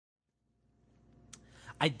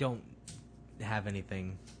I don't have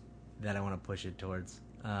anything that I want to push it towards.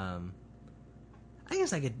 I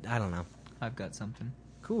guess I could. I don't know. I've got something.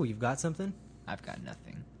 Cool. You've got something. I've got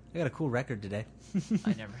nothing. I got a cool record today.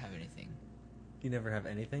 I never have anything. You never have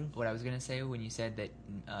anything? What I was gonna say when you said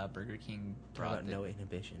that Burger King Talk brought about no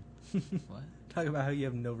inhibition. What? Talk about how you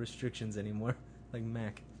have no restrictions anymore, like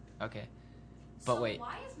Mac. Okay, but so wait.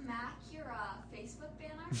 Why is Mac your Facebook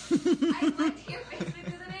banner? I went to your Facebook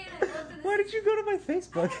the other day and I looked at this. Why did you go to my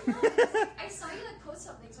Facebook? I don't know. I saw you like post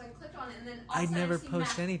something, so I clicked on it, and then all of a I sudden never see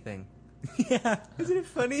post Mac. anything. Yeah, isn't it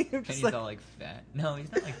funny? I'm Penny's just all like fat. No,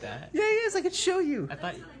 he's not like that. yeah, he is. I could show you. I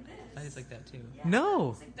thought It's like this. I was like that too. Yeah.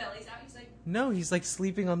 No. It's like belly's out. He's like. No, he's like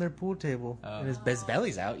sleeping on their pool table, Oh. and his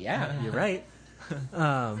belly's out. Yeah, you're right. It's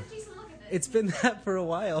like, Jason, look at this. It's been that for a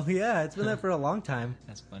while. Yeah, it's been that for a long time.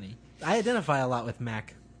 That's funny. I identify a lot with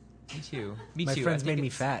Mac. Me too. Me My too. friends I think made me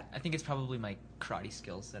it's- fat. I think it's probably my karate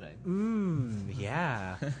skills that I.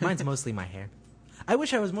 Yeah. Mine's mostly my hair. I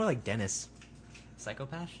wish I was more like Dennis.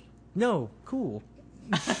 Psychopath. No, cool.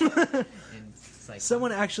 And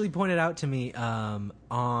Someone actually pointed out to me on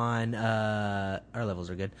our levels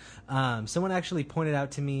are good. Someone actually pointed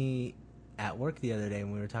out to me at work the other day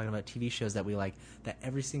when we were talking about TV shows that we like, that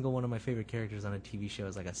every single one of my favorite characters on a TV show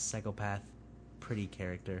is like a psychopath, pretty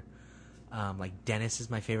character. Like Dennis is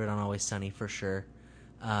my favorite on Always Sunny for sure.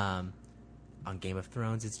 On Game of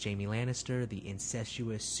Thrones, it's Jaime Lannister, the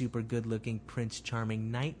incestuous, super good-looking Prince Charming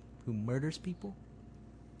knight who murders people.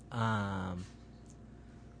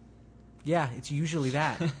 Yeah, it's usually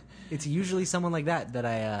that. It's usually someone like that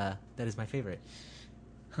that is my favorite.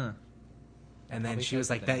 Huh. And then Probably she was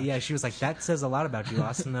says like, that "That, yeah." She was like, "That says a lot about you,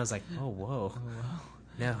 Austin." And I was like, "Oh, whoa." Oh, wow.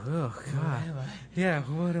 No, oh god. am I? Yeah,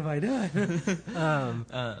 what have I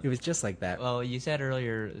done? It was just like that. Well, you said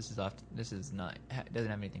earlier this is not doesn't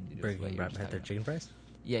have anything to do Burger with what King you were brought back their talking chicken fries. about.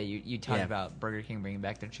 Yeah, you talked Yeah. about Burger King bringing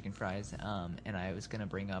back their chicken fries, and I was gonna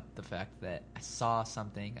bring up the fact that I saw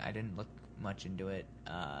something. I didn't look much into it.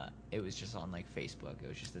 It was just on like Facebook. It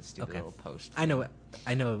was just a stupid Okay. little post. I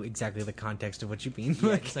know exactly the context of what you mean.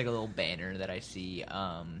 Yeah, just like a little banner that I see,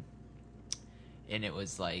 and it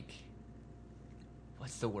was like,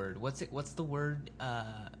 what's the word? What's the word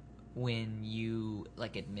when you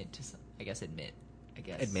like admit to I guess admit.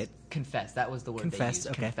 Confess. That was the word Confess, they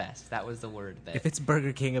used. okay. Confess. That was the word that. If it's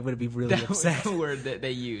Burger King, I'm going to be really that upset. was the word that they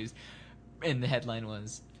used, and the headline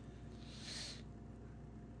was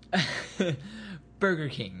Burger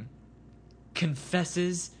King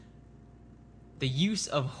confesses the use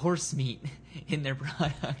of horse meat in their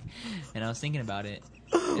product. And I was thinking about it,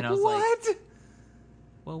 and I was like, What?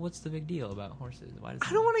 well, what's the big deal about horses? Why does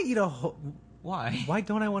I don't want to eat a Why? Why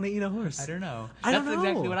don't I want to eat a horse? I don't know. I don't That's know.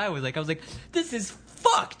 exactly what I was like. I was like, this is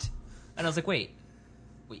fucked. And I was like, wait,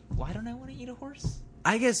 why don't I want to eat a horse?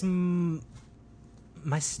 I guess my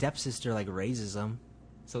stepsister like raises them.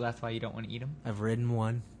 So that's why you don't want to eat them? I've ridden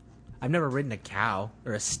one. I've never ridden a cow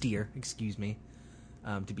or a steer, excuse me,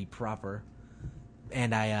 to be proper.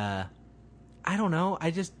 And I don't know.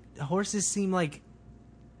 Horses seem like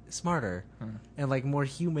smarter and like more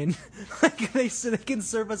human. Like they can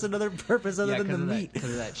serve us another purpose other than the meat. Because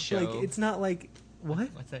of that show. Like it's not like what?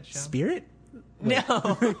 What's that show? Spirit?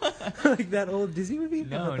 No. Like that old Disney movie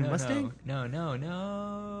No, about the Mustang no.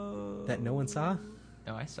 that no one saw.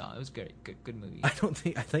 No, I saw. It was good movie. I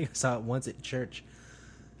think I saw it once at church.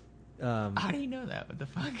 How do you know that? What the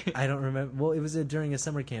fuck? I don't remember. Well, it was during a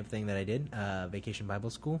summer camp thing that I did, Vacation Bible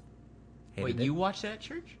School. Hated Wait, it. you watched that at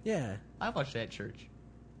church? Yeah. I watched that at church.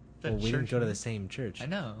 Well, we didn't go to the same church. I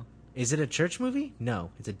know. Is it a church movie? No,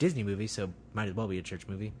 it's a Disney movie, so might as well be a church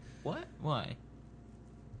movie. What? Why?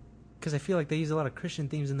 Because I feel like they use a lot of Christian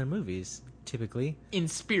themes in their movies, typically. In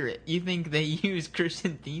Spirit, you think they use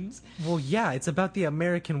Christian themes? Well, yeah, it's about the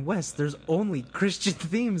American West. There's only Christian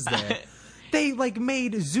themes there. They, like,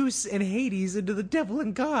 made Zeus and Hades into the devil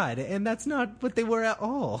and God, and that's not what they were at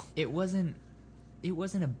all. It wasn't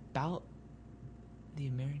about the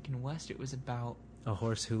American West. It was about A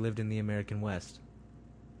horse who lived in the American West.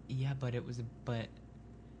 but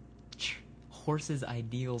horses'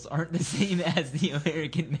 ideals aren't the same as the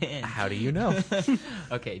American man. How do you know?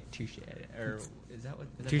 Okay, touche. Or is that what?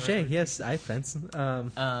 Is that the Touche, right word? yes, I fence.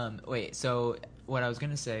 Wait. So what I was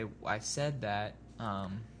gonna say, I said that.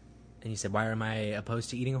 And you said, why am I opposed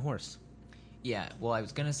to eating a horse? Yeah. Well, I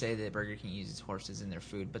was gonna say that Burger King uses horses in their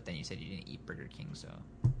food, but then you said you didn't eat Burger King, so.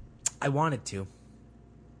 I wanted to.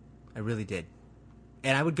 I really did.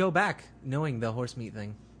 And I would go back knowing the horse meat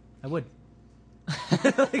thing. I would.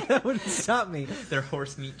 Like, that wouldn't stop me. Their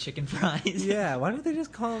horse meat chicken fries. Yeah, why don't they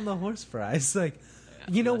just call them the horse fries? Like,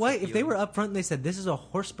 you know less what? If they appealing. were upfront and they said, this is a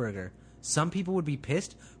horse burger, some people would be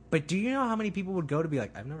pissed, But do you know how many people would go to be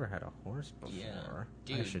like, I've never had a horse before. Yeah,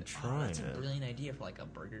 dude, I should try that's it. a brilliant idea for like a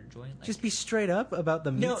burger joint. Like, Just be straight up about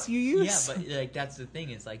the meats you use. Yeah, but like that's the thing.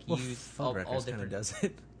 Is like you well, use all Fuddruckers kind different. of does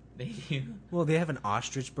it. They do. Well, they have an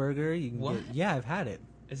ostrich burger. You can What? get. Yeah, I've had it.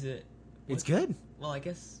 Is it? It's good. Well, I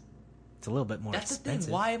guess It's a little bit more that's expensive. the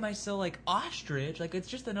thing. Why am I so like ostrich? Like it's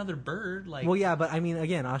just another bird. Like Well, yeah, but I mean,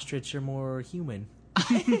 again, ostrich are more human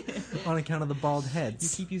on account of the bald you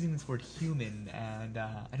heads. keep using this word human, and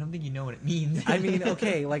I don't think you know what it means. I mean,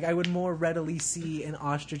 okay, like I would more readily see an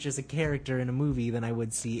ostrich as a character in a movie than I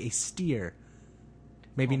would see a steer.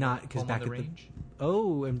 Maybe not because Home back on at the range.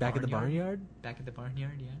 and back at the barnyard. Back at the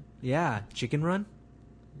barnyard, yeah. Yeah, Chicken Run.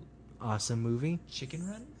 Awesome movie. Chicken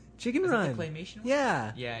Run, Chicken Is it the Run. claymation one?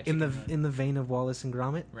 Yeah. Yeah, In the Chicken Run. in the vein of Wallace and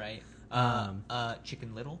Gromit. right?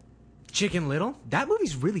 Chicken Little. Chicken Little. That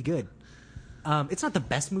movie's really good. It's not the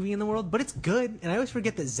best movie in the world, but it's good. And I always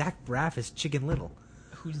forget that Zach Braff is Chicken Little.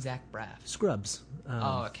 Who's Zach Braff? Scrubs.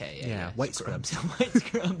 Oh, okay. Yeah. White Scrubs. White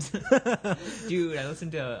Scrubs. Dude, I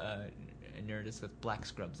listened to a Nerdist with Black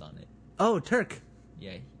Scrubs on it. Oh, Turk.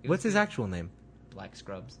 Yeah. it What's was his good. actual name? Black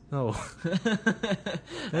Scrubs. Oh,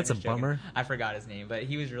 That's a bummer. I forgot his name, but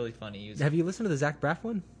he was really funny. He was, have you listened to the Zach Braff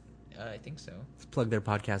one? I think so. Let's plug their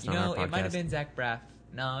podcast You on know, our podcast. it might have been Zach Braff.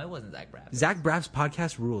 No, it wasn't Zach Braff. Zach Braff's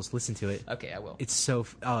podcast rules. Listen to it. Okay, I will. It's so.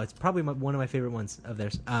 It's probably one of my favorite ones of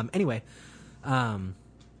theirs. Anyway,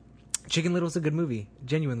 Chicken Little's a good movie.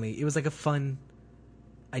 Genuinely, it was like a fun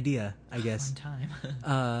idea, I guess. Fun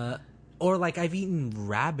time. Or like I've eaten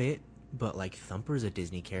rabbit, but like Thumper's a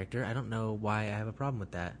Disney character. I don't know why I have a problem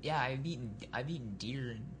with that. Yeah, I've eaten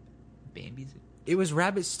deer and Bambi's. It was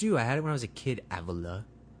rabbit stew. I had it when I was a kid. Avila.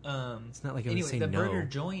 It's not like I would anyway, say the no. burger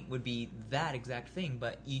joint would be that exact thing,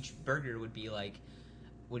 but each burger would be like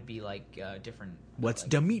different. What's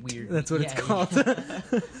like, the meat? weird- That's what it's yeah, called. yeah.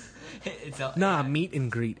 It's a, Nah, yeah. meet and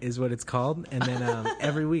greet is what it's called. And then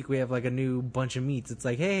every week we have like a new bunch of meats. It's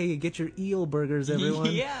like, hey, get your eel burgers,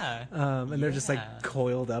 everyone. Yeah. And they're just like Yeah.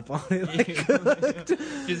 coiled up on it, like cooked.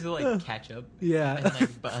 Just with like ketchup. Yeah. And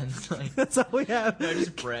like buns. Like, That's all we have. no,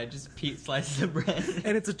 just bread. Just slices of bread.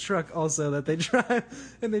 And it's a truck also that they drive,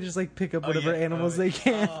 and they just like pick up Oh, whatever yeah. animals Oh, they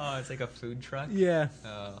can. Oh, it's like a food truck. Yeah.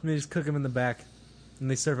 Oh. And they just cook them in the back, and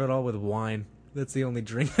they serve it all with wine. That's the only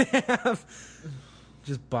drink they have.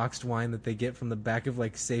 Just boxed wine that they get from the back of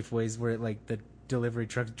like Safeways, where it, like the delivery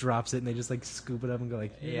truck drops it, and they just like scoop it up and go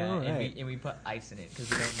like, Yeah, all and, right. we put ice in it because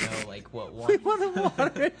we don't know like what wine. We want to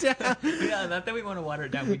water it down. Yeah, not that we want to water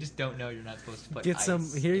it down. We just don't know you're not supposed to put Get ice some.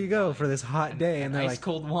 Here you in go wine. for this hot day, and they're ice like,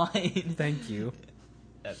 cold wine. "Thank you."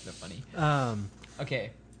 That's so funny.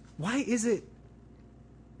 Okay. Why is it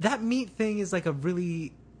that meat thing is like a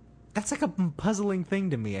really? That's like a puzzling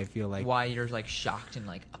thing to me. I feel like. Why you're like shocked and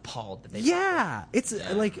like appalled that they Yeah, it's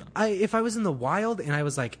Yeah. like if I was in the wild and I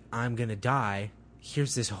was like, I'm gonna die.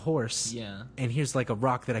 Here's this horse. Yeah. And here's like a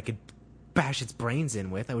rock that I could bash its brains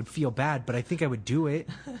in with. I would feel bad, but I think I would do it.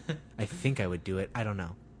 I think I would do it. I don't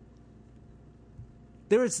know.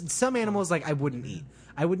 There is some animals like I wouldn't eat.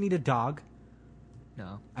 I wouldn't eat a dog.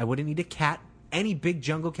 No. I wouldn't eat a cat. Any big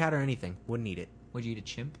jungle cat or anything. Wouldn't eat it. Would you eat a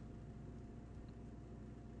chimp?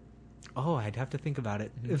 Oh, I'd have to think about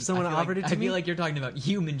it. If someone offered it to I me, feel like you're talking about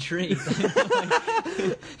human traits.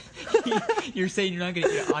 You're saying you're not going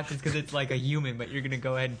to eat an ostrich because it's like a human, but you're going to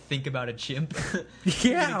go ahead and think about a chimp.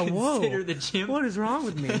 yeah, You're gonna whoa. consider the chimp. What is wrong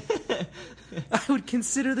with me? I would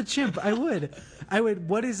consider the chimp. I would.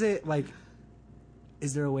 What is it like?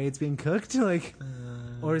 Is there a way it's being cooked? Like,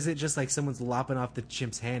 or is it just like someone's lopping off the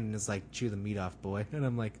chimp's hand and it's like, chew the meat off, boy? And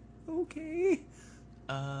I'm like, okay.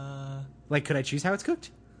 Like, could I choose how it's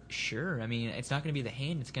cooked? Sure. I mean, it's not going to be the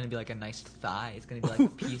hand. It's going to be like a nice thigh. It's going to be like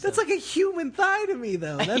a piece That's of... like a human thigh to me,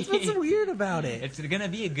 though. That's what's weird about it. It's going to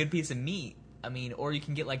be a good piece of meat. I mean, or you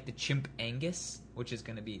can get like the chimp Angus, which is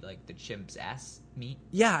going to be like the chimp's ass meat.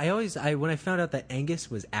 Yeah, when I found out that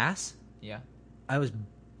Angus was ass, Yeah. I was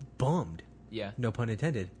bummed. Yeah. No pun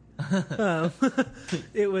intended.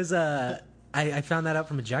 It was, I found that out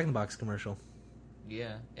from a Jack in the Box commercial.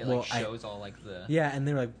 Yeah. It Well, like shows all like the... Yeah, and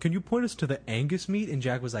they were like, "Can you point us to the Angus meat?" And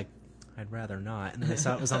Jack was like, "I'd rather not." And then I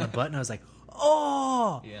saw it was on the butt, and I was like,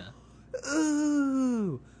 "Oh, Yeah.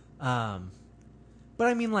 ooh." But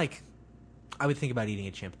I mean, like, I would think about eating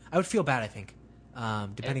a chimp. I would feel bad, I think,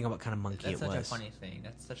 depending on what kind of monkey That's it was. such a funny thing.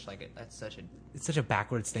 That's such a... It's such a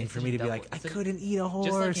backwards thing It's for such me a to be double- like, I it's a- couldn't eat a horse.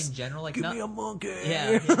 Just like in general, like give not... me a monkey.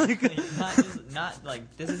 Yeah, Like- not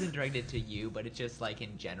like this isn't directed to you, but it's just like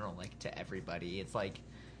in general, like to everybody. It's like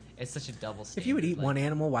It's such a double standard. If you would eat like, one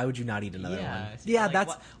animal, why would you not eat another one? Yeah, Yeah, like,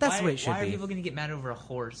 that's the way it should Why be. are people going to get mad over a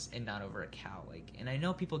horse and not over a cow? Like, and I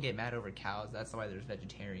know people get mad over cows. That's why there's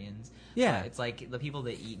vegetarians. Yeah. But it's like the people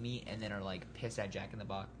that eat meat and then are like pissed at Jack in the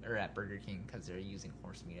Box or at Burger King because they're using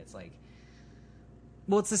horse meat. It's like,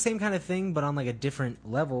 Well, it's the same kind of thing, but on like a different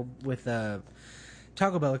level with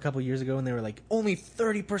Taco Bell a couple years ago, and they were like, only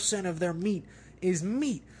 30% of their meat is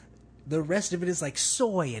meat. The rest of it is like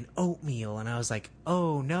soy and oatmeal, and I was like,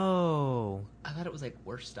 oh no. I thought it was like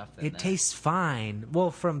worse stuff than It that. tastes fine. Well,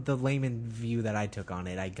 from the layman view that I took on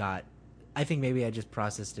it, I think maybe I just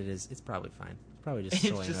processed it as, it's probably fine. It's probably just soy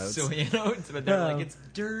It's and just oats. soy and oats, but they're like, it's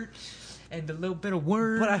dirt and a little bit of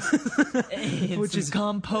worms and Which some is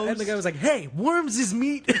compost. And the guy was like, hey, worms is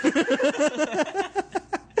meat.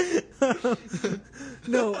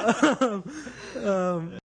 No.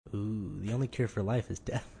 Ooh, the only cure for life is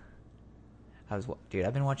death. Dude,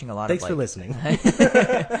 I've been watching a lot Thanks of for listening.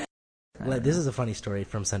 This is a funny story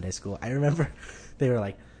from Sunday school. I remember they were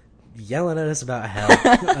like yelling at us about hell.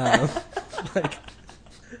 Like,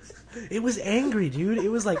 it was angry, dude. It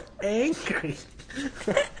was like angry.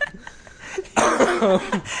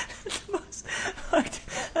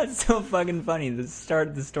 That's so fucking funny. The start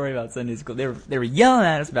of the story about Sunday school. They were yelling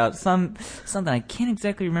at us about something I can't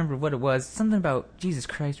exactly remember what it was. Something about Jesus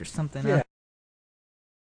Christ or something. Yeah.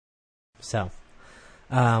 So,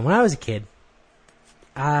 when I was a kid,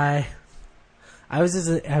 I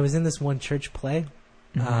was in this one church play.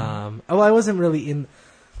 I wasn't really in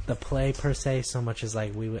the play per se so much as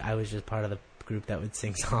like I was just part of the group that would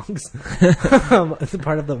sing songs.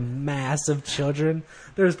 Part of the mass of children.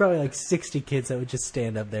 There was probably like 60 kids that would just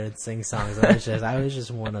stand up there and sing songs. I was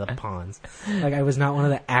just one of the pawns. Like, I was not one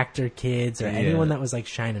of the actor kids or anyone that was like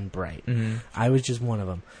shining bright. I was just one of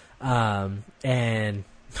them.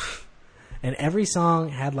 And every song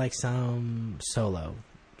had like some solo,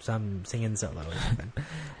 some singing solo or something.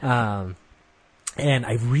 And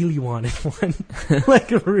I really wanted one,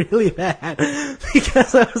 like really bad,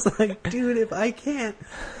 because I was like, dude, if I can't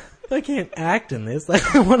act in this,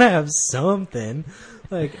 like, I want to have something.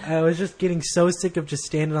 Like, I was just getting so sick of just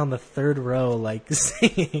standing on the third row, like,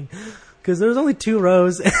 singing, because there was only 2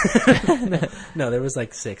 rows. No, there was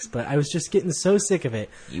like 6, but I was just getting so sick of it.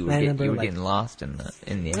 You were getting lost in the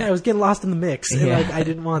Yeah, I was getting lost in the mix, and like, I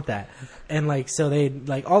didn't want that. And like, so they,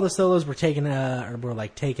 like, all the solos were taken, or were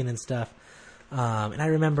like taken and stuff. And I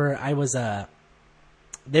remember I was, the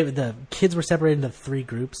kids were separated into 3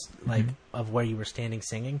 groups, like, of where you were standing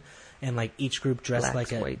singing, and like each group dressed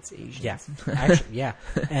Blacks, like a, whites, Asians. yeah, actually, yeah,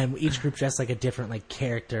 and each group dressed like a different like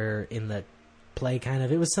character in the play, kind of.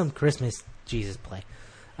 It was some Christmas Jesus play,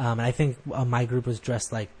 and I think my group was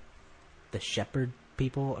dressed like the shepherd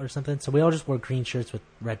people or something. So we all just wore green shirts with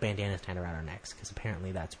red bandanas tied around our necks, because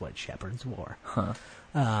apparently that's what shepherds wore.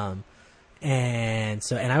 And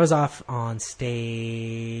I was off on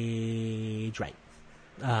stage right,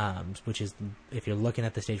 which is, if you're looking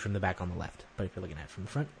at the stage from the back, on the left, but if you're looking at it from the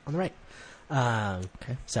front, on the right.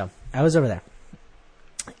 Okay. So I was over there,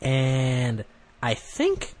 and I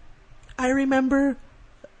think I remember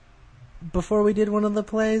before we did one of the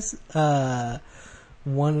plays, the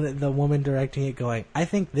woman directing it going, I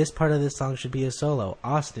think this part of this song should be a solo.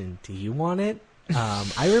 Austin, do you want it?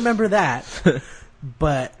 I remember that.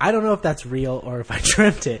 But I don't know if that's real or if I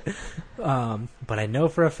dreamt it. But I know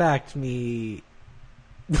for a fact me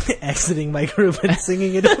exiting my group and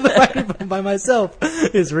singing it on the microphone by myself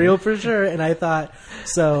is real for sure. And I thought,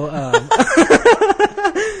 so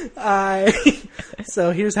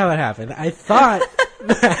so here's how it happened. I thought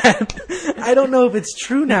that, I don't know if it's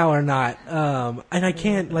true now or not. And I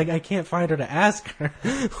can't find her to ask her,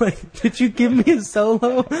 like, did you give me a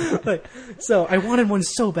solo? Like, so I wanted one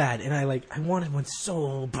so bad, and I wanted one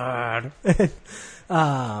so bad.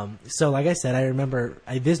 So like I said, I remember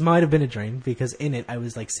this might have been a dream, because in it I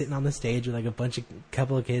was like sitting on the stage with like a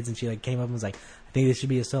couple of kids, and she like came up and was like, I think this should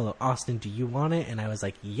be a solo. Austin, do you want it? And I was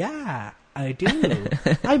like, yeah, I do.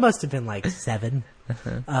 I must have been like 7.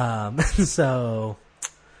 So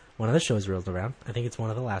one of the shows rolled around. I think it's one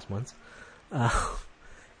of the last ones.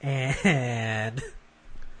 And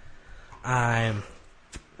I'm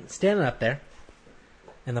standing up there,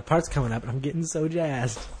 and the part's coming up, and I'm getting so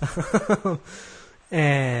jazzed.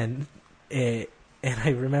 And I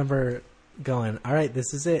remember going, all right,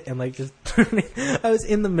 this is it. And like just turning, I was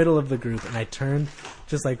in the middle of the group, and I turned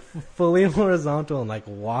just like fully horizontal and like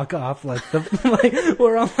walk off like like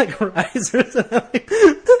we're on like risers, and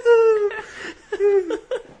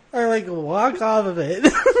I like walk off of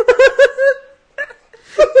it.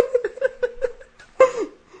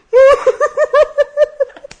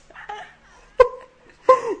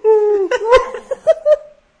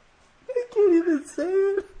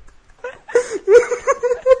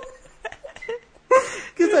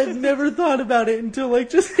 never thought about it until like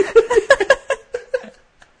just.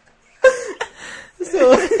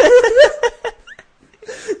 So.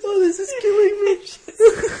 Oh, this is killing me.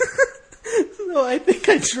 So I think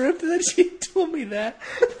I tripped that she told me that.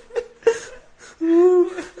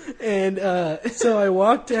 And so I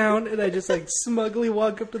walked down and I just like smugly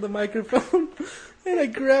walk up to the microphone and I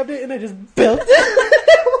grabbed it and I just belted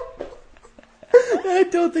it. And I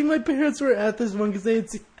don't think my parents were at this one because they had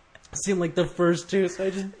seen like the first two, so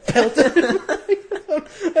I just belted it in the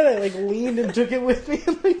microphone and I like leaned and took it with me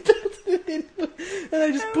and like belted it into it. And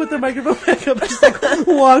I just put the microphone back up and just like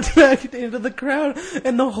walked back into the crowd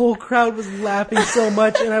and the whole crowd was laughing so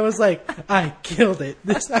much and I was like, I killed it.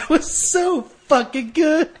 I was so fucking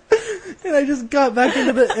good. And I just got back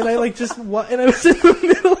into and I like just and I was in the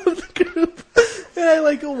middle of the group and I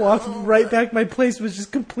like walked right back. My place was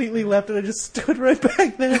just completely left and I just stood right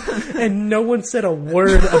back there and no one said a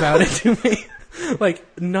word about it to me. Like,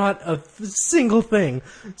 not a single thing.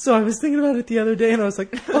 So I was thinking about it the other day, and I was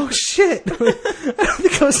like, oh, shit. I don't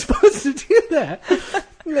think I was supposed to do that.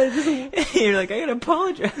 And You're like, I gotta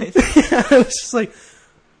apologize. Yeah, I was just like,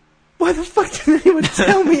 why the fuck didn't anyone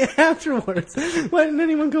tell me afterwards? Why didn't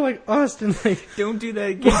anyone go like, Austin, like... Don't do that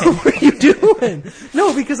again. What were you doing?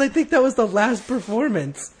 No, because I think that was the last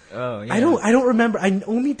performance. Oh, yeah. I don't remember. I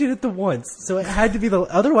only did it the once, so it had to be the...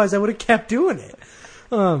 Otherwise, I would have kept doing it.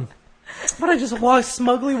 But I just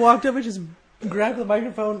smugly walked up and just grabbed the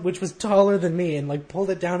microphone, which was taller than me, and like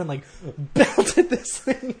pulled it down and like belted this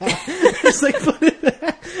thing out. Just like put it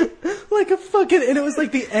back like a fucking, and it was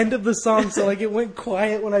like the end of the song, so like it went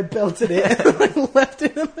quiet when I belted it, and I left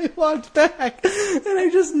it and I walked back, and I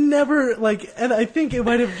just never like, and I think it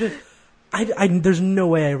might have just. There's no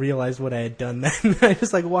way I realized what I had done then. I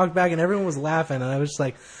just like walked back and everyone was laughing, and I was just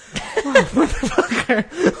like, oh,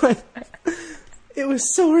 motherfucker. Like, it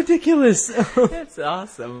was so ridiculous. That's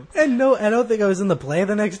awesome. And no, I don't think I was in the play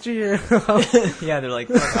the next year. Yeah, they're like,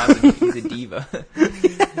 fuck, he's a diva.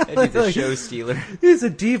 He's a show stealer. He's a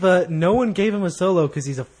diva. No one gave him a solo because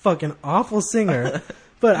he's a fucking awful singer.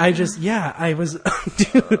 But I was, dude.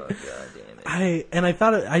 Oh, God damn it. I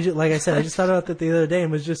thought, like I said, I just thought about that the other day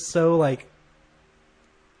and was just so like,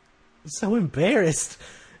 so embarrassed.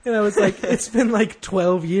 And I was like, it's been like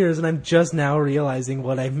 12 years and I'm just now realizing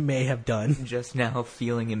what I may have done. Just now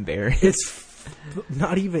feeling embarrassed. It's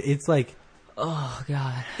not even, it's like, oh,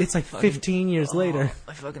 God. it's like 15 years later.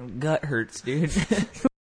 My fucking gut hurts, dude.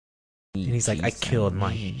 And he's like, I killed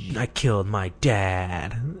my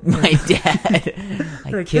dad. My dad.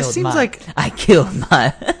 I killed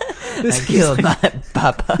my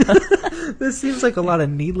papa. This seems like a lot of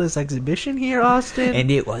needless exhibition here, Austin. And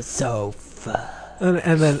it was so fun.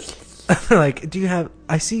 And then, like,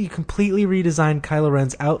 I see you completely redesigned Kylo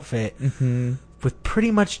Ren's outfit with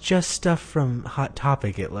pretty much just stuff from Hot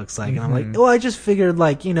Topic, it looks like. And I'm like, well, I just figured,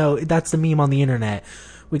 like, that's the meme on the internet.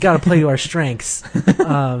 We gotta play to our strengths.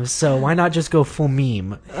 So why not just go full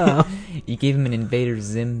meme? You gave him an Invader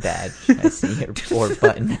Zim badge, I see, or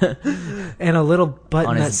button. And a little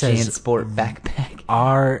button on that his says JanSport backpack.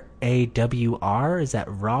 RAWR? Is that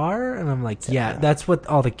RAR? And I'm like, yeah, that's what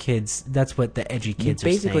all the kids, that's what the edgy kids are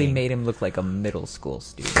saying. Basically made him look like a middle school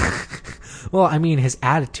student. Well, I mean, his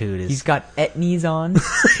attitude is... He's got etnies on.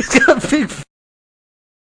 He's got big...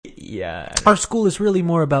 Yeah. Our school is really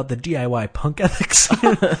more about the DIY punk ethics,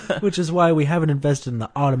 which is why we haven't invested in the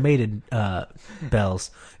automated bells.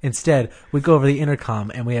 Instead, we go over the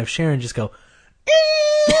intercom and we have Sharon just go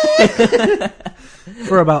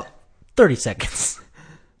for about 30 seconds.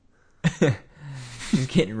 She's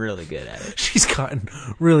getting really good at it. She's gotten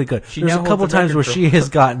really good. She There's now a couple holds the times where record she for- has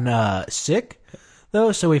gotten sick,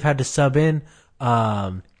 though, so we've had to sub in.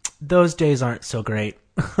 Those days aren't so great.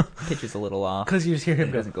 Pitch is a little off. Because you just hear him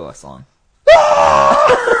It go, doesn't go as long.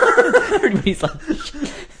 Everybody's like,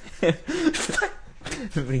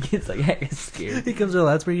 everybody gets like hecka scared. he comes to the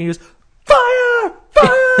loudspeaker and he goes, fire!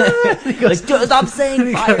 Fire! He goes, like, stop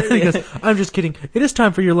saying fire. He goes, I'm just kidding. It is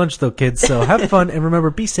time for your lunch, though, kids. So have fun and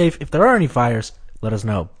remember, be safe. If there are any fires, let us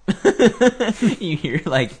know. You hear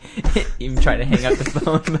like him trying to hang up the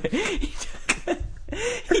phone, but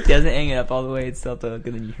he doesn't hang it up all the way. It's still and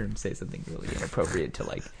then you hear him say something really inappropriate to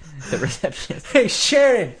like the receptionist. Hey,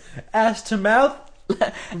 Sharon, ass to mouth,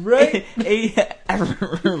 right?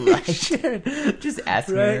 Right. Sharon, Just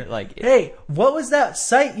asking right? her like, Hey, what was that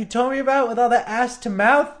site you told me about with all that ass to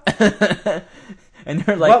mouth? and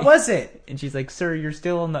they're like, What was it? And she's like, sir, you're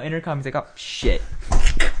still on the intercom. He's like, oh shit,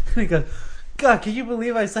 He goes, God, can you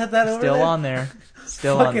believe I said that over still there? on there,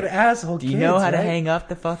 still on Fucking there. asshole. Do you kids, know how to right? hang up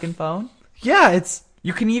the fucking phone? Yeah, it's.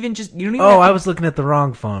 You can even just you don't even. Oh, have I to- was looking at the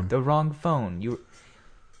wrong phone. the wrong phone. You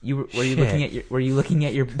Were you looking at your were you looking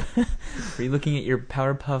at your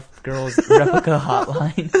Powerpuff Girls replica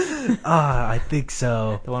hotline? I think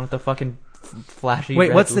so. The one with the fucking flashy. Wait,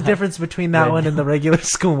 red what's the light. difference between that red one and the regular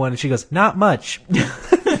school one? And she goes, not much.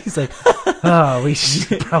 He's like, we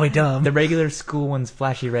should probably dumb. The regular school one's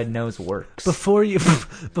flashy red nose works. Before you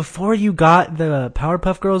got the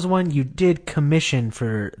Powerpuff Girls one, you did commission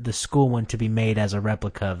for the school one to be made as a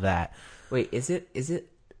replica of that. Wait, is it?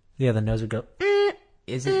 Yeah, the nose would go.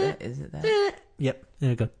 Is it that? Yep. And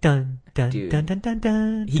it would go dun dun Dude. dun dun dun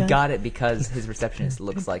dun. He dun. got it because his receptionist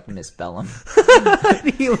looks like Miss Bellum.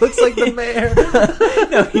 He looks like the mayor.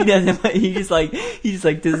 No, he doesn't. He's just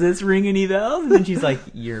like, does this ring any bells? And then she's like,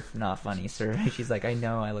 you're not funny, sir. She's like, I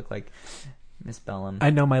know, I look like Miss Bellum. I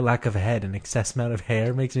know my lack of head and excess amount of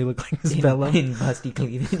hair makes me look like Miss Bella. in busty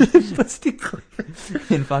cleavage. Busty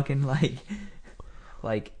cleavage. And fucking like.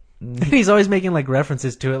 And he's always making like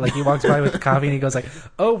references to it. Like he walks by with the coffee and he goes like,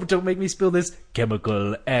 "Oh, don't make me spill this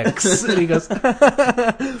chemical X." And he goes,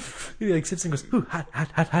 he like sips and goes, "Ooh, hot,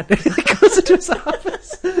 hot, hot, hot." And he like goes into his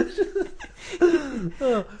office.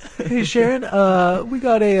 Oh, hey Sharon, we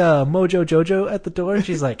got a Mojo Jojo at the door. And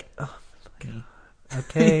she's like, "Oh,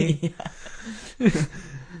 okay."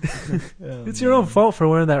 It's your own fault for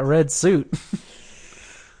wearing that red suit.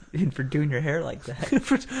 And for doing your hair like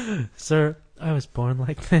that. Sir, I was born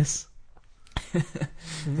like this.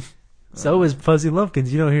 So was Fuzzy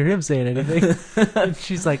Lumpkins. You don't hear him saying anything. And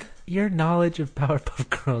she's like, your knowledge of Powerpuff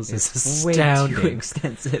Girls is astounding. Way too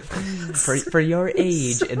extensive. For your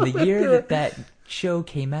age and the year that show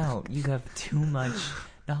came out, you have too much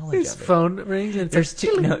knowledge His of it. phone rings and There's it's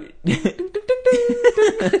like, no.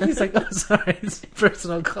 he's like, oh, sorry, it's a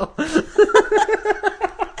personal call.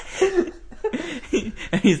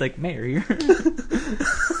 And he's like, Mayor, you're...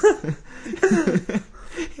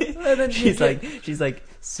 And then she's like,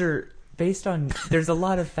 sir, based on, there's a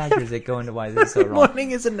lot of factors that go into why this is so every wrong. morning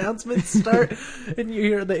his announcements start, and you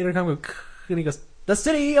hear the intercom go, and he goes, the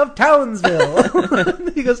city of Townsville.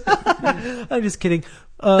 He goes, I'm just kidding.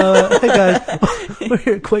 Hey guys, we're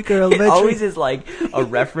here at Quaker It Elementary. always is like a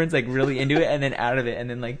reference, like really into it, and then out of it, and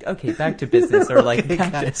then like, okay, back to business, or like Okay,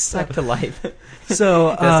 back, guys, back to life. So,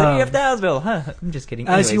 The city of Townsville, huh? I'm just kidding.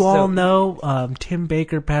 as Anyways, you all so know, Tim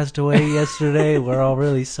Baker passed away yesterday. We're all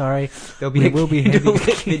really sorry. there'll be We a will be having a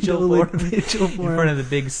candlelit vigil candlelit for him vigil in for front him. of the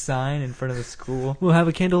big sign in front of the school. We'll have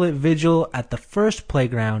a candlelit vigil at the first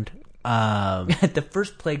playground At the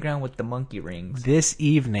first playground with the monkey rings. this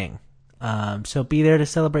evening. So be there to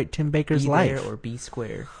celebrate Tim Baker's Be life. there or be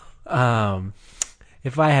square.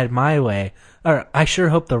 If I had my way, or I sure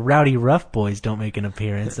hope the Rowdy Rough Boys don't make an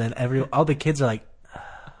appearance, and all the kids are like, oh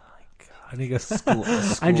my god. And he goes,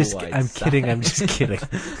 I'm kidding. I'm just kidding.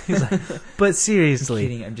 He's like, but seriously,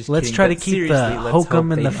 kidding, I'm just let's kidding, try to but keep the seriously, let's hokum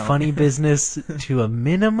hope and they the don't. funny business to a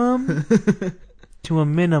minimum. To a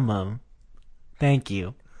minimum. Thank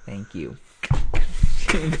you. Thank you.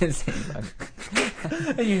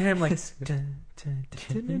 And you hear him like, dun, dun,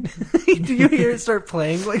 dun, dun, dun. Do you hear it start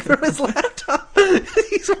playing like from his laptop?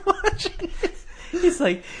 He's watching it. He's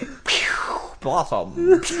like,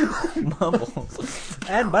 blossom, bubbles,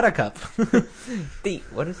 And Buttercup.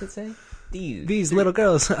 what does it say? These little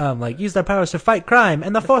girls like use their powers to fight crime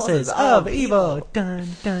and the forces of evil. Dun,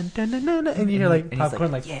 dun, dun, dun, dun, dun. And you hear like And he's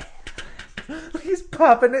popcorn like, yeah. he's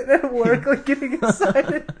popping it at work, like getting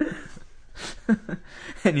excited.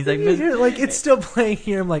 And he's like, You hear, like it's still playing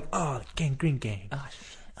here. I'm like, oh, Gangrene Gang. oh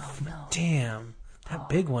shit, oh no. Damn, that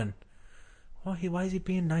big one. Why is he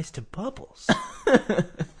being nice to Bubbles?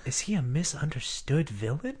 Is he a misunderstood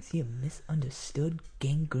villain? Is he a misunderstood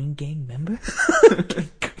Gangrene Gang member?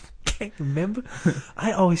 Can't remember.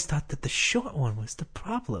 I always thought that the short one was the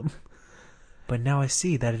problem, but now I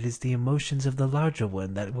see that it is the emotions of the larger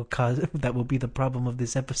one that will be the problem of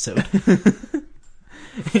this episode.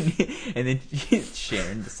 And then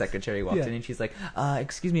Sharon, the secretary, walks Yeah. in and she's like,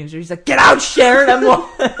 excuse me, she's like, get out, Sharon, I'm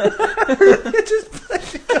It just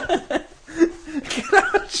played. Get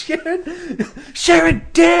out, Sharon! Sharon,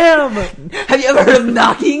 damn! Have you ever heard of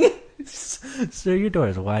knocking? Sir, your door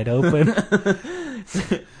is wide open.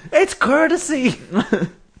 It's courtesy.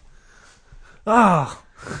 Oh.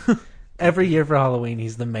 Every year for Halloween,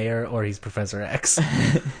 he's the mayor or he's Professor X.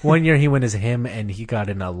 One year he went as him, and he got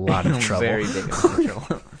in a lot of trouble. Very big amount of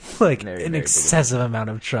trouble. Like very, an very big excessive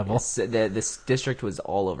amount of trouble. So this district was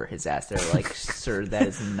all over his ass. They're like, sir, that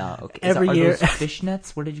is not okay. Every Are year- those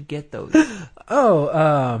fishnets? Where did you get those?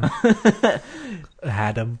 Oh,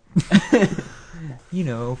 had him. You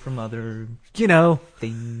know, from other You know,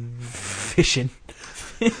 things. fishing.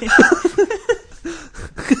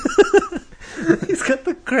 He's got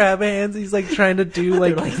the crab hands. He's like trying to do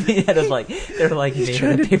like, they're like made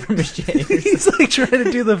trying out to- of paper mache. he's like trying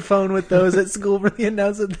to do the phone with those at school for the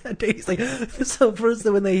announcement that day. He's like, so first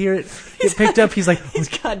when they hear it get picked up, he's like, He's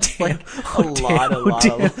got damn. like Oh,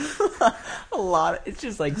 damn. a lot. It's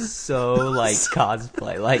just like so like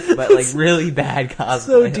cosplay, like but like really bad cosplay.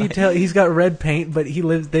 so like- detailed. He's got red paint, but they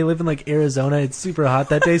live in like Arizona. It's super hot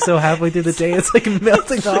that day, so halfway through the day, it's like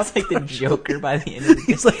melting It's off. like the Joker by the end of the day.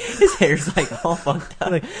 He's like- His hair's like all fucked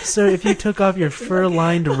up. Like, sir, if you took off your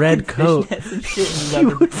fur-lined red coat, Fishnets and shit and you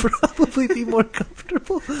rubber would probably be more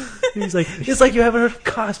comfortable. And he's like, it's like you haven't heard of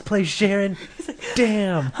cosplay, Sharon.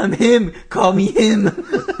 Damn. I'm him. Call me him.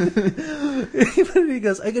 He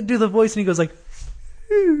goes, I could do the voice, and he goes like,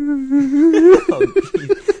 Oh,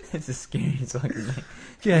 geez. That's the scariest fucking thing.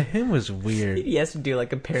 yeah, him was weird. He has to do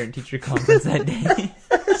like a parent-teacher conference that day.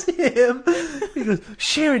 That's him. He goes,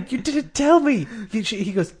 Sharon, you didn't tell me.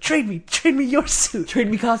 He goes, trade me your suit. Trade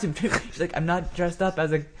me costume. She's like, I'm not dressed up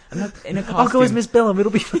as I'm not in a costume. I'll go as Miss Bellum.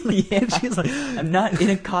 It'll be funny. Yeah. And she's like, I'm not in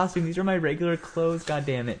a costume. These are my regular clothes. God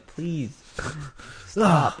damn it, please.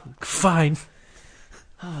 fine.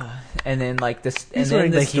 And then like this, and He's then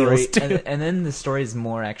wearing the the story, heels, too. and then the story is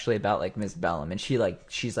more actually about like Miss Bellum, and she's like,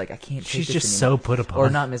 I can't. Take She's this just anymore. so put upon. Or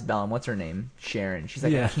not Miss Bellum. What's her name? Sharon. She's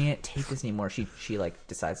like, Yeah. I can't take this anymore. She like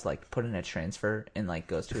decides to like put in a transfer and like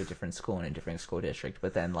goes to a different school in a different school district.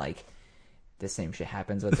 But then like the same shit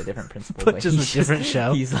happens with a different principal. But just a different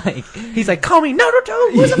show. He's like, He's like, call me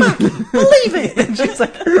Naruto Uzumaki. Believe it. And she's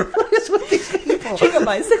like, what is with these people? check out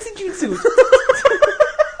my sexy jutsu.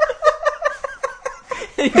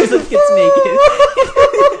 And he goes up, gets naked.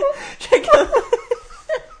 Check out.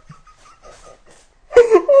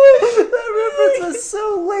 That reference was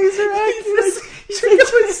so laser accurate. Check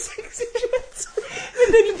out my sexy jutsu.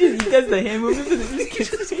 And then he does the hand movement and then he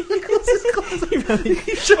just gets He really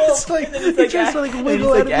he tries to like, he tries to like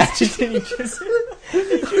wiggle out of his and he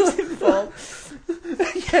just falls.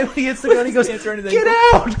 Yeah, when he hits the ground, he goes, Pants around his get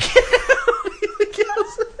ankle. out, get out. He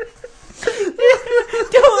goes,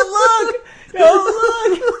 Don't look! Don't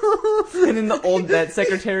look! And then the old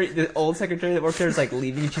secretary that works there is like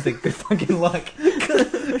leaving and she's like, good fucking luck.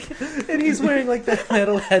 and he's wearing like that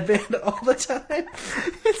metal headband all the time.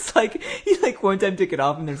 It's like, he like one time took it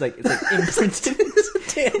off and there's like, it's like imprinted. It's a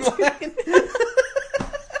tan line.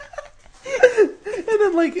 And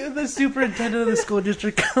then, like, the superintendent of the school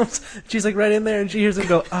district comes. She's, like, right in there, and she hears him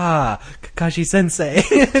go, Kakashi Sensei.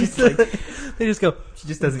 And so they just go, She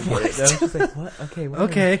just doesn't get it though. She's like, what? Okay, what?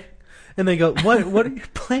 okay. And they go, what are your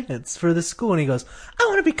plans for the school? And he goes, I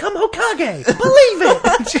want to become Hokage. Believe it.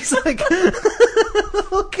 And she's like,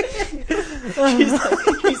 okay.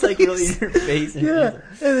 He's like really in her face. And Yeah.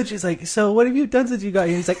 And then she's like, so what have you done since you got here?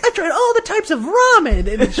 And he's like, I tried all the types of ramen.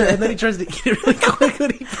 And then he tries to eat it really quick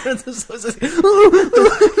when he burns himself.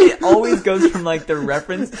 It always goes from like the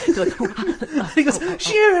reference to like, He goes,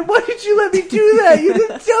 Sharon, why did you let me do that? You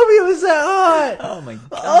didn't tell me it was that hot. oh my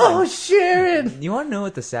god. Oh, Sharon. You want to know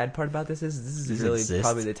what the sad part about this is? This is These really exist.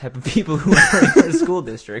 probably the type of people who are in our school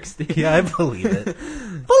districts. Dude. Yeah, I believe it.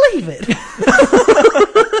 Believe it.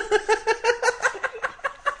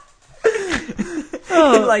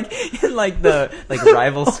 In like the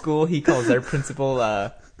rival school, he calls their principal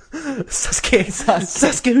Sasuke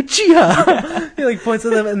Uchiha. He like points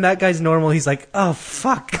at them, and that guy's normal. He's like, oh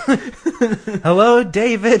fuck. Hello,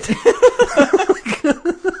 David. he's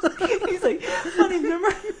like, my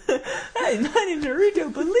name's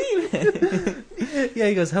Naruto, believe it. Yeah,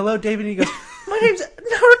 he goes, hello, David. And he goes, my name's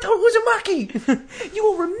Naruto Uzumaki. You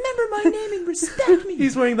will remember my name and respect me.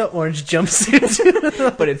 He's wearing the orange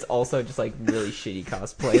jumpsuit. But it's also just like really shitty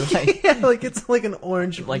cosplay, like Yeah, like it's like an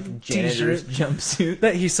orange like janitor's t-shirt jumpsuit.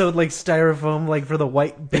 that he sewed like styrofoam like for the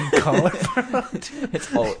white big collar.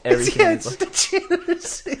 It's all everything. Yeah, is it's like, just a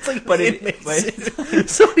janitor's. It's like But the it- inmate's but suit.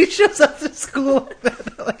 So when he shows up to school like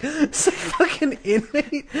that, like some fucking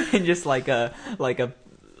inmate. and just like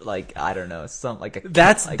I don't know, some like a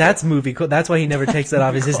That's movie. That's why he never takes that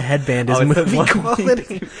off. Is his headband is it's the movie one quality.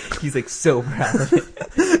 thing. He's like so proud of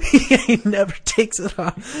it. He never takes it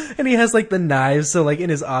off, and he has like the knives. So like in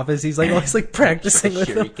his office, he's like always like practicing with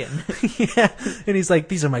them. Shuriken. Yeah, and he's like,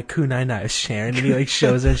 "These are my kunai knives, Sharon." And he like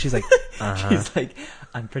shows her, and she's like, She's like,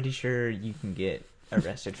 I'm pretty sure you can get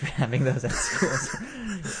arrested for having those at school.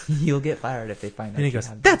 You'll get fired if they find out. And he you goes,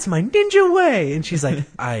 have "That's my ninja way." And she's like,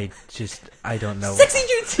 I don't know. sexy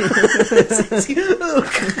jutsu.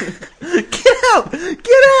 Get out!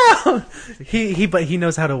 Get out! But he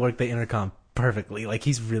knows how to work the intercom perfectly. Like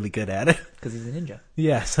he's really good at it. Because he's a ninja.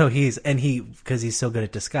 Yeah. So because he's so good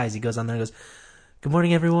at disguise, he goes on there and goes, "Good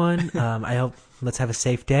morning, everyone. I hope let's have a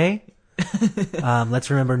safe day. Let's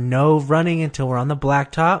remember no running until we're on the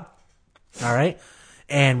blacktop. All right.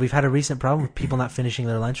 And we've had a recent problem with people not finishing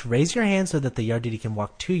their lunch. Raise your hand so that the yard duty can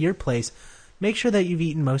walk to your place. Make sure that you've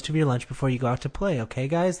eaten most of your lunch before you go out to play. Okay,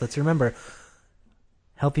 guys? Let's remember,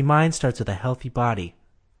 healthy mind starts with a healthy body.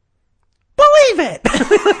 Believe it!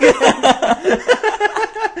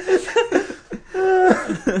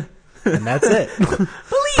 And that's it.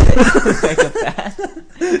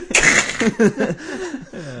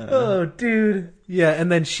 Oh, dude. Yeah,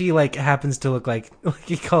 and then she, like, happens to look like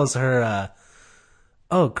he calls her,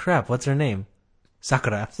 oh, crap, what's her name?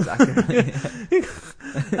 Sakura.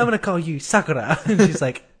 I'm gonna call you Sakura. And she's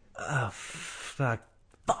like, oh, fuck.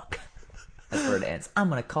 That's where it ends. I'm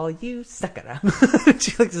gonna call you Sakura.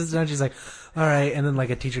 She looks at us and she's like, all right. And then, like,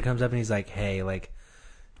 a teacher comes up and he's like, hey, like,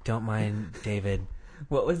 don't mind David.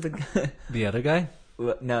 What was the The other guy?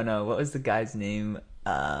 No. What was the guy's name?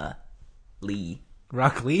 Lee.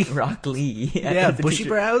 Rock Lee? Rock Lee. Yeah, the bushy teacher,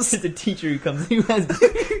 brows. The teacher who comes who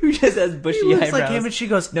just has bushy He looks eyebrows. like him and she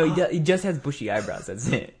goes, No, he just has bushy eyebrows. That's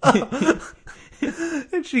it.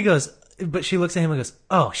 and she goes, but she looks at him and goes,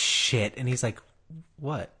 oh, shit. And he's like,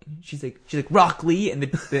 what? She's like Rock Lee, and the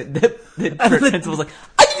principal's like,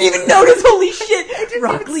 I didn't even notice. Holy shit,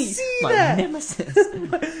 Rock even Lee, see my that." nemesis.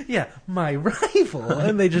 Yeah, my rival.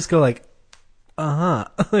 And they just go like,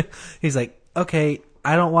 uh-huh. He's like, okay,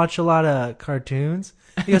 I don't watch a lot of cartoons.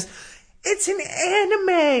 He goes, it's an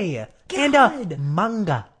anime and a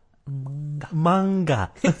manga.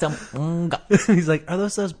 Manga. It's a manga. He's like, are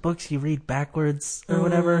those books you read backwards or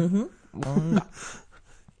whatever? Manga.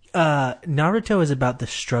 Naruto is about the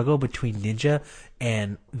struggle between ninja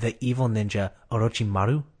and the evil ninja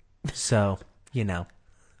Orochimaru. So, you know,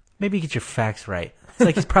 maybe get your facts right. It's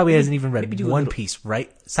like he probably hasn't even read do a One little- Piece,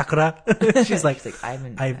 right, Sakura? She's like, I have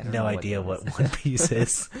don't no know idea what what that One Piece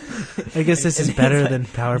is. I guess this is And better it's than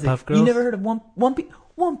like- Powerpuff he's like, Girls. You never heard of One Piece?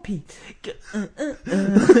 One Piece.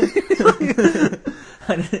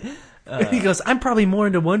 He goes, I'm probably more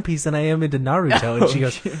into One Piece than I am into Naruto. And she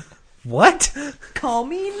goes, what? Call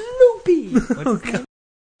me Loopy.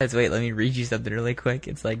 Let's wait. Let me read you something really quick.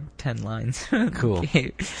 It's like 10 lines. Cool.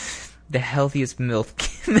 Okay. The healthiest MILF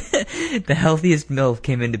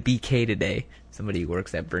came into BK today. Somebody who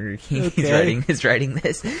works at Burger King Okay. is writing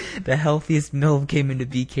this. The healthiest MILF came into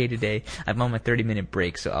BK today. I'm on my 30-minute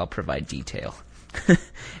break, so I'll provide detail.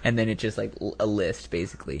 And then it's just like a list,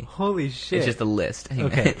 basically. Holy shit. It's just a list.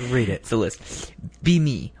 Okay, read it. It's a list. Be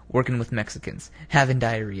me, working with Mexicans, having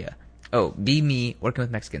diarrhea. Oh, be me, working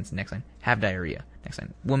with Mexicans. Next line. Have diarrhea. Next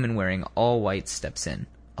line. Woman wearing all white steps in.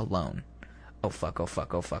 Alone. Oh fuck, oh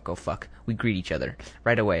fuck, oh fuck, oh fuck. We greet each other.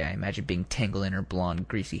 Right away, I imagine being tangled in her blonde,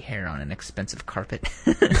 greasy hair on an expensive carpet.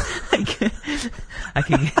 I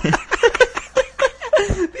can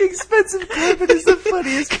The expensive carpet is the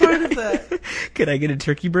funniest part of that. Could I get a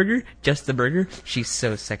turkey burger? Just the burger? She's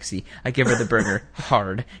so sexy. I give her the burger.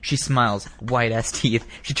 Hard. She smiles. White-ass teeth.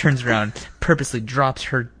 She turns around. Purposely drops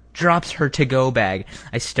her to-go bag.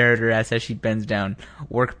 I stare at her ass as she bends down.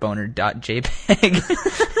 Workboner.jpg.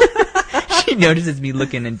 She notices me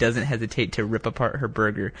looking and doesn't hesitate to rip apart her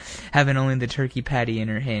burger. Having only the turkey patty in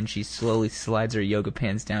her hand, she slowly slides her yoga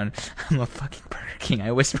pants down. I'm a fucking Burger King,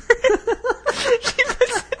 I whisper.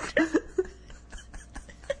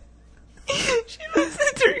 She puts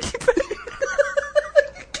the turkey patty.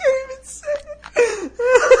 I can't even say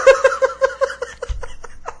it.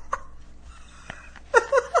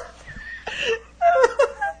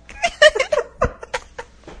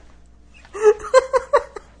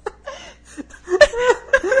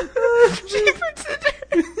 She puts the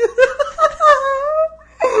turkey.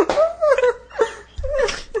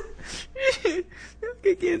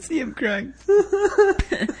 I can't see him crying.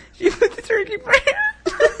 She put the turkey patty.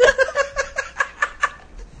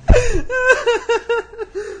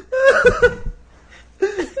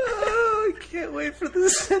 Oh, I can't wait for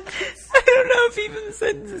this sentence. I don't know if even the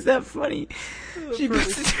sentence is that funny. She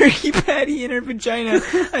puts the turkey patty in her vagina.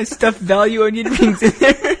 I stuffed value onion rings in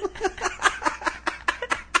there.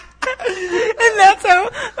 And that's how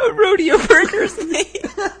a rodeo burger is made.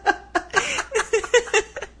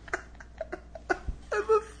 I'm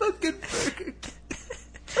a fucking Burger King.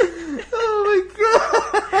 Oh my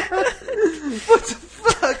god. What the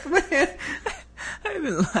fuck, man? I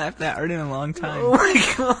haven't laughed that hard in a long time. Oh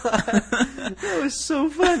my god. That was so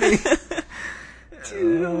funny.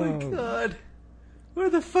 Dude, oh my god. Where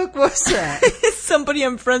the fuck was that? Somebody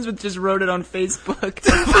I'm friends with just wrote it on Facebook.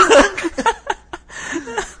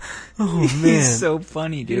 Oh man. He's so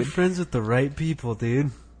funny, You're dude. friends with the right people, dude.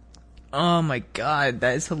 Oh my god,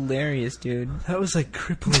 that is hilarious, dude. That was like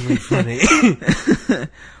cripplingly funny.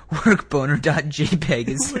 Workboner.jpg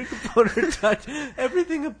is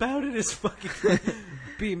Everything about it is fucking.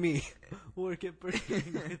 Be me. Work at Burger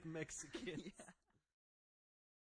King with Mexican.